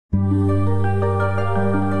Most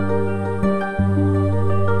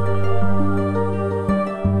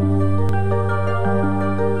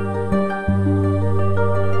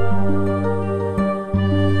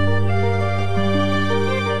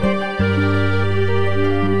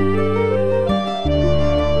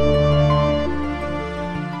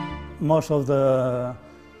of the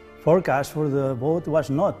forecast for the vote was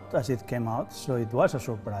not as it came out, so it was a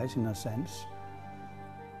surprise in a sense.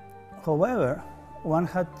 However, one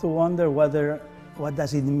had to wonder what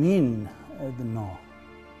does it mean, the no?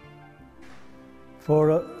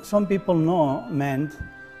 For some people, no meant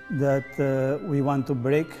that we want to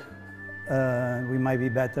break, we might be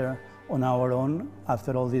better on our own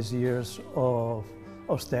after all these years of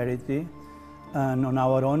austerity, and on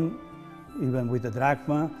our own, even with the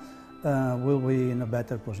drachma, will be in a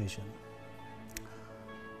better position.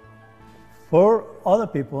 For other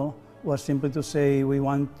people, was simply to say we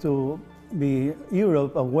want to be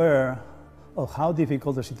Europe aware of how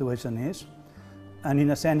difficult the situation is, and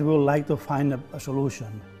in a sense we would like to find a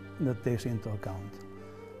solution that takes into account.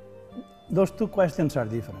 Those two questions are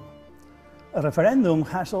different. A referendum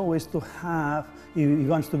has always to have, if it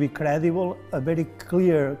wants to be credible, a very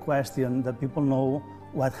clear question that people know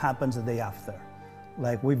what happens the day after.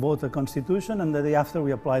 Like we vote the Constitution and the day after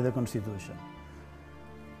we apply the Constitution.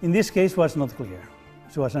 In this case, it was not clear.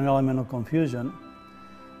 So it was an element of confusion.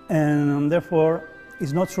 And therefore,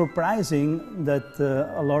 it's not surprising that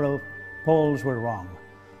a lot of polls were wrong.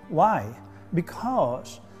 Why?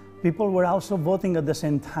 Because people were also voting at the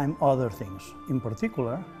same time other things. In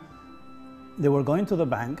particular, they were going to the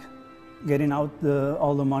bank, getting out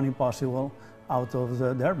all the money possible out of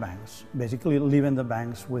their banks, basically leaving the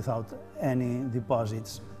banks without any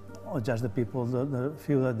deposits, or just the people, the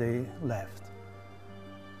few that they left.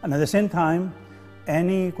 And at the same time,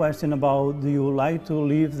 any question about do you like to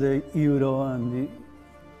leave the euro and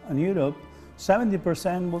Europe,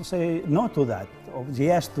 70% will say no to that, or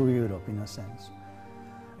yes to Europe in a sense.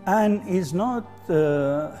 And it's not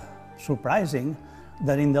surprising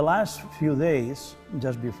that in the last few days,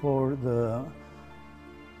 just before the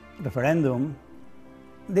referendum,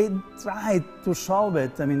 they tried to solve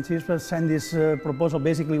it. I mean, Cipras sent this proposal,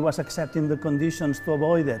 basically was accepting the conditions to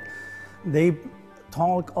avoid it. They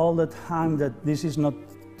talk all the time that this is not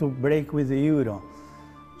to break with the euro.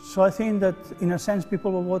 So I think that, in a sense,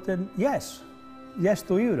 people will vote yes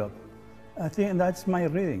to Europe. I think that's my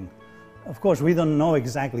reading. Of course, we don't know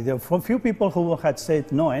exactly. There are a few people who had said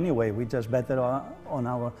no anyway, we just better on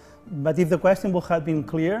our... But if the question would have been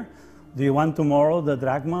clear, do you want tomorrow the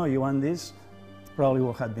drachma or you want this? Probably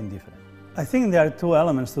would have been different. I think there are two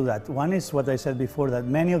elements to that. One is what I said before, that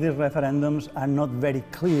many of these referendums are not very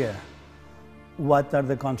clear what are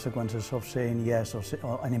the consequences of saying yes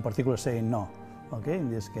and in particular saying no, okay, in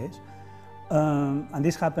this case. And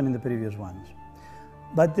this happened in the previous ones.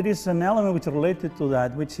 But there is an element which is related to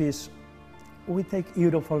that, which is we take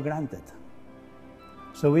Europe for granted.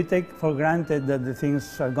 So we take for granted that the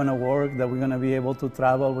things are going to work, that we're going to be able to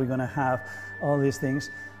travel, we're going to have all these things.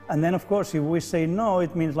 And then, of course, if we say no,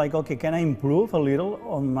 it means like, okay, can I improve a little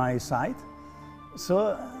on my side?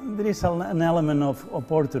 So there is an element of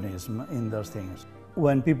opportunism in those things.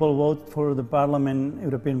 When people vote for the Parliament,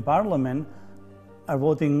 European Parliament, are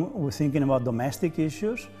voting thinking about domestic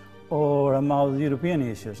issues or about European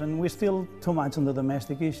issues. And we're still too much on the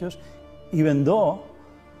domestic issues, even though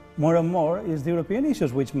more and more is the European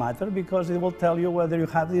issues which matter, because it will tell you whether you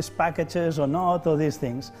have these packages or not, or these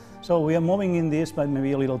things. So we are moving in this, but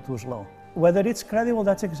maybe a little too slow. Whether it's credible,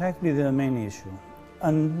 that's exactly the main issue.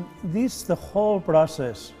 And this, the whole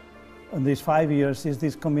process of these 5 years is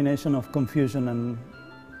this combination of confusion and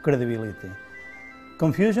credibility.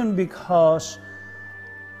 Confusion because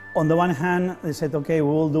on the one hand, they said, okay, we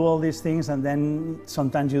will do all these things, and then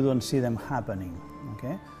sometimes you don't see them happening,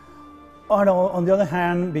 okay? Or on the other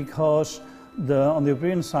hand, because on the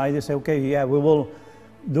European side, they say, okay, yeah, we will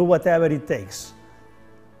do whatever it takes.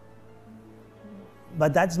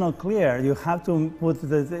 But that's not clear. You have to put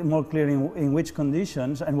more clear in which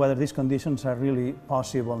conditions and whether these conditions are really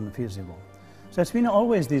possible and feasible. So it's been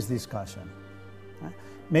always this discussion.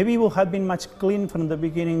 Maybe it would have been much clean from the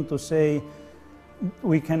beginning to say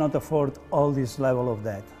we cannot afford all this level of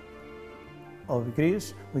debt of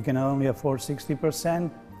Greece. We can only afford 60%.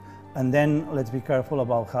 And then let's be careful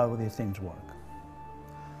about how these things work.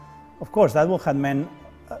 Of course, that would have meant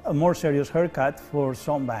a more serious haircut for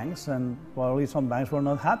some banks, and probably some banks were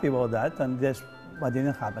not happy about that, and that's what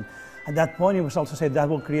didn't happen. At that point, it was also said that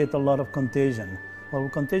will create a lot of contagion. Well,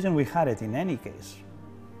 contagion, we had it in any case.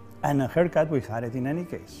 And a haircut, we had it in any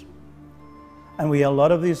case. And a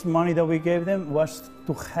lot of this money that we gave them was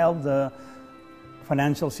to help the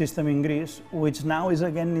financial system in Greece, which now is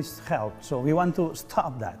again needs help. So we want to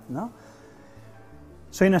stop that, no?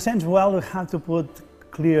 So in a sense, well, we have to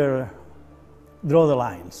draw the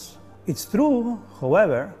lines. It's true,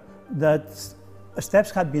 however, that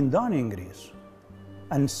steps had been done in Greece,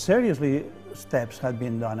 and seriously steps had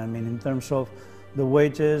been done. I mean, in terms of the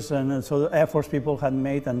wages and so the efforts people had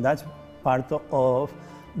made, and that's part of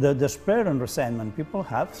the despair and resentment people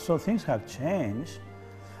have, so things have changed.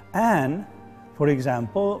 And, for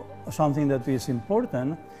example, something that is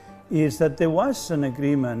important is that there was an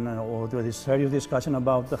agreement or there was serious discussion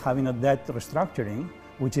about having a debt restructuring,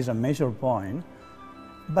 which is a major point,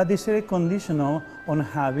 but it's very conditional on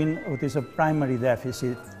having what is a primary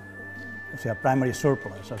deficit, a primary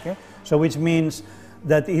surplus, okay? So which means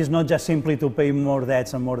that it's not just simply to pay more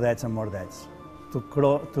debts and more debts and more debts,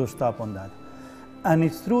 to stop on that. And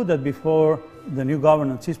it's true that before the new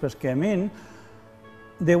government, Tsipras, came in,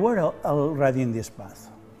 they were already in this path.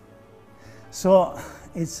 So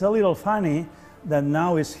it's a little funny that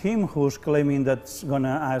now it's him who's claiming that's going to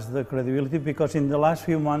ask the credibility, because in the last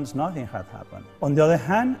few months nothing had happened. On the other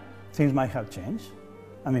hand, things might have changed.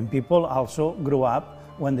 I mean, people also grew up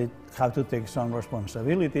when they have to take some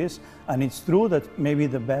responsibilities, and it's true that maybe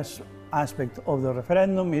the best aspect of the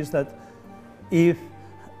referendum is that if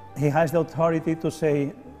he has the authority to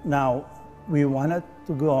say, now we wanted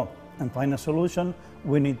to go and find a solution,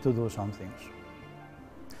 we need to do some things.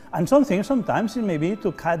 And some things sometimes it may be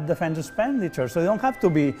to cut defense expenditure, so they don't have to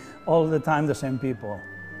be all the time the same people.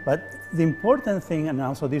 But the important thing, and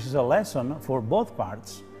also this is a lesson for both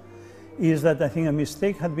parts, is that I think a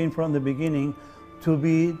mistake had been from the beginning to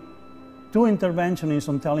be too interventionist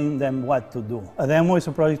on telling them what to do. Ademu is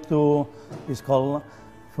a project is called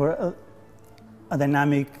for a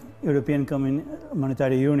dynamic European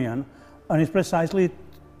monetary union, and it's precisely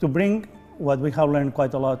to bring what we have learned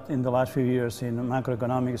quite a lot in the last few years in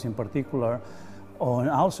macroeconomics in particular, and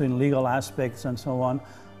also in legal aspects and so on,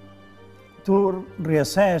 to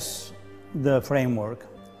reassess the framework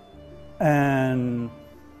and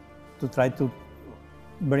to try to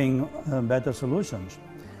bring better solutions.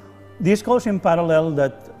 This goes in parallel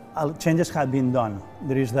that changes have been done.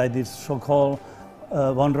 There is this so-called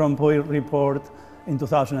Van Rompuy report in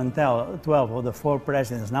 2012 of the 4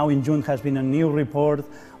 presidents. Now in June has been a new report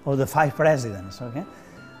of the 5 presidents, okay?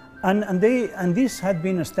 And this had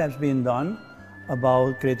been steps being done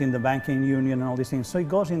about creating the banking union and all these things, so it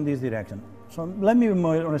goes in this direction. So let me be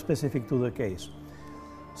more specific to the case.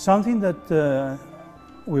 Something that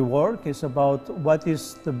we work is about what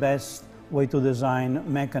is the best way to design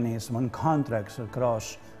mechanisms and contracts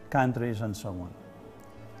across countries and so on.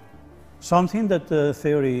 Something that the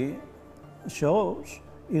theory shows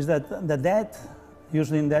is that the debt,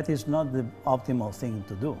 usually debt is not the optimal thing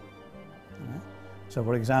to do. Okay? So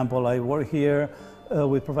for example, I work here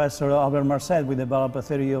with Professor Albert Marcet. We develop a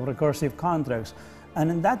theory of recursive contracts,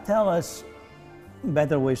 and that tells us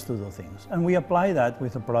better ways to do things. And we apply that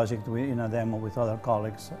with a project in Ademu with other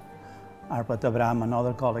colleagues, Arpat Abram and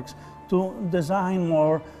other colleagues, to design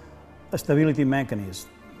more stability mechanisms.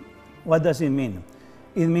 What does it mean?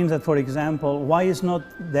 It means that, for example, why is not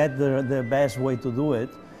that the best way to do it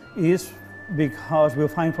is because we'll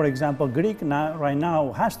find, for example, Greek right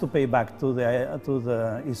now has to pay back to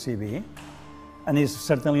the ECB, and it's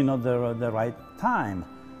certainly not the right time.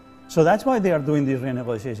 So that's why they are doing this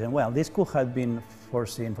renegotiation. Well, this could have been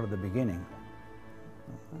foreseen from the beginning.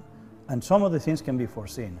 And some of the things can be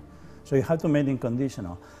foreseen. So you have to make it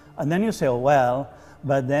conditional. And then you say, oh, well,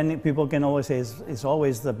 but then people can always say it's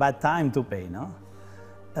always the bad time to pay, no?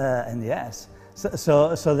 And yes.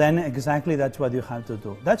 So then exactly that's what you have to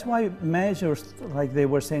do. That's why measures, like they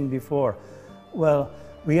were saying before, well,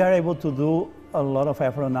 we are able to do a lot of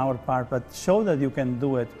effort on our part, but show that you can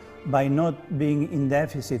do it by not being in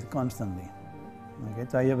deficit constantly.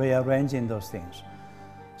 Okay, by arranging those things.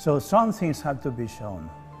 So some things have to be shown.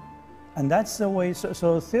 And that's the way,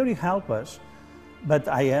 so theory helps us, but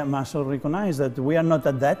I must also recognize that we are not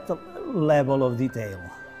at that level of detail.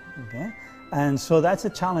 Okay? And so that's a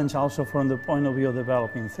challenge also from the point of view of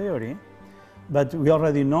developing theory, but we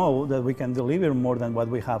already know that we can deliver more than what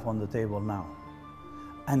we have on the table now.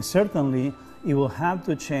 And certainly it will have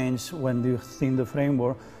to change when you think the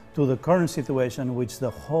framework to the current situation in which the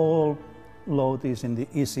whole load is in the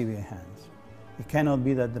ECB hands. It cannot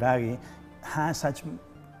be that Draghi has such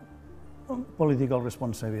political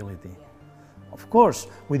responsibility. Of course,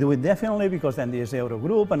 we do it definitely because then there's the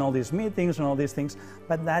Eurogroup and all these meetings and all these things,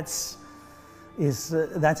 but that's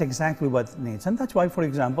exactly what it needs. And that's why, for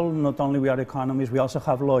example, not only we are economists, we also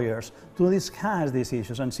have lawyers to discuss these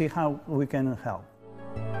issues and see how we can help.